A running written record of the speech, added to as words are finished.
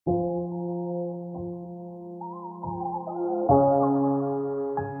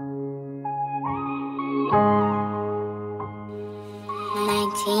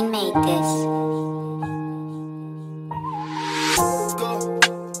Team made this.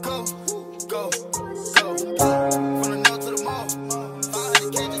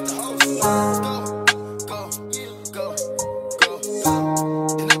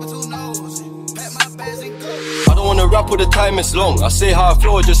 Rap all the time, it's long. I say how I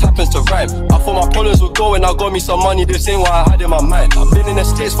flow, it just happens to rhyme. I thought my problems would go and I got me some money. This ain't what I had in my mind. I've been in the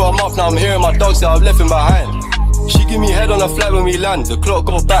States for a month now, I'm hearing my dogs that I've left him behind. She give me head on a flight when we land. The clock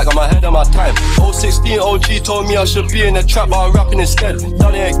go back, I'm ahead of my time. 016 OG told me I should be in the trap, but I'm rapping instead.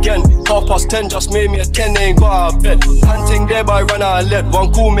 Done it again, 10:30 just made me a 10, they ain't got out of bed. Panting there, but I ran out of lead.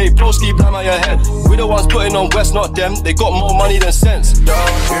 One cool mate, broski, blam out your head. We the ones putting on West, not them. They got more money than sense.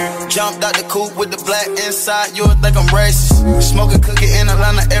 Jumped out the coupe with the black inside, you would think I'm racist. Smoking cookie in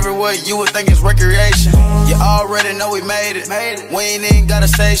Atlanta everywhere, you would think it's recreation. You already know we made it, we ain't even gotta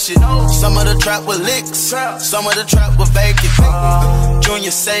say shit. Some of the trap with licks, some of the trap with vacant.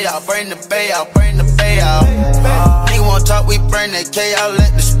 Junior say I'll bring the bay out, bring the bay out. Nigga wanna talk, we bring that K out,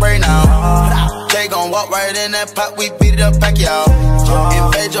 let the spray now. K gon' walk right in that pot, we beat it up, pack y'all.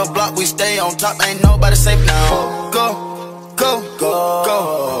 Invade your block, we stay on top, ain't nobody safe now. Go. Go, go,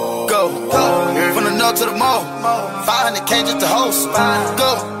 go, go, go. From the north to the mall, 500K just to host.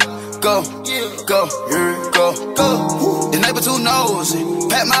 Go, go, go, go, go. The neighbor too nosy,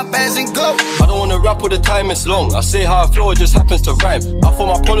 pack my bags and go. I don't wanna rap all the time, it's long. I say how I flow, it just happens to rhyme. I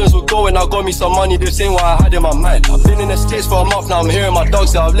thought my problems would go and I got me some money. This ain't what I had in my mind. I've been in the States for a month now, I'm hearing my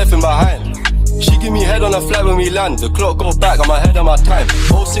dogs that I've left him behind. She give me head on a flight when we land. The clock go back, I'm ahead of my time.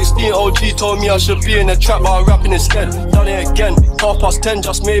 016 OG told me I should be in the trap, but I'm rapping instead. Done it again, 10:30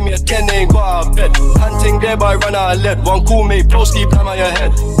 just made me a 10, they ain't got out of bed. Panting there, but I ran out of lead. One cool mate, broski, blam out your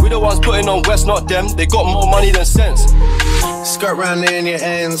head. We the ones putting on West, not them. They got more money than sense. Skirt round in your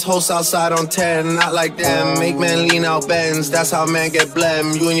ends, host outside on 10, not like them. Make men lean out bends, that's how men get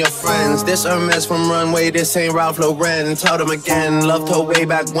blem. You and your friends, this Hermes from Runway, this ain't Ralph Lauren. Tell them again, loved her way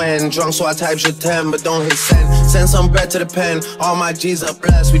back when. Drunk so I type shit 10, but don't hit send. Send some bread to the pen, all my G's are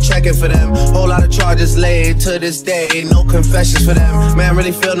blessed, we checking for them. Whole lot of charges laid to this day, no confessions for them. Man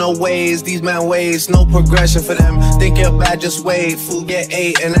really feel no ways, these man ways, no progression for them. Think you're bad, just wait, food get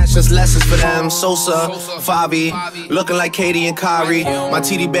ate, and that's just lessons for them. Sosa, Fabi, looking like Katie and Kyrie. My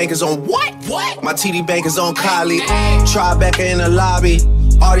TD bank is on what? My TD bank is on Kylie. Tribeca in the lobby,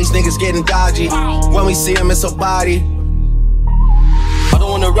 all these niggas getting dodgy. When we see them, it's a body. I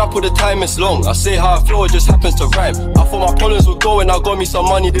don't wanna rap all the time, it's long. I say how I flow, it just happens to rhyme. I thought my problems would go and I got me some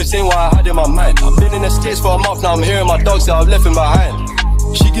money. This ain't what I had in my mind. I've been in the States for a month now, I'm hearing my dogs that I've left him behind.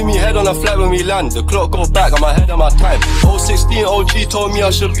 She give me head on a flight when we land. The clock go back, I'm ahead of my time. 016 OG told me I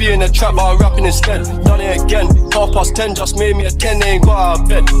should be in the trap, but I'm rapping instead. Done it again, 10:30 just made me a 10, they ain't got out of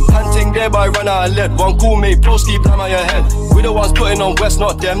bed. Panting there, but I ran out of lead. One cool mate, broski, blam out your head. We the ones putting on West,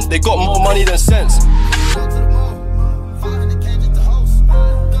 not them. They got more money than sense.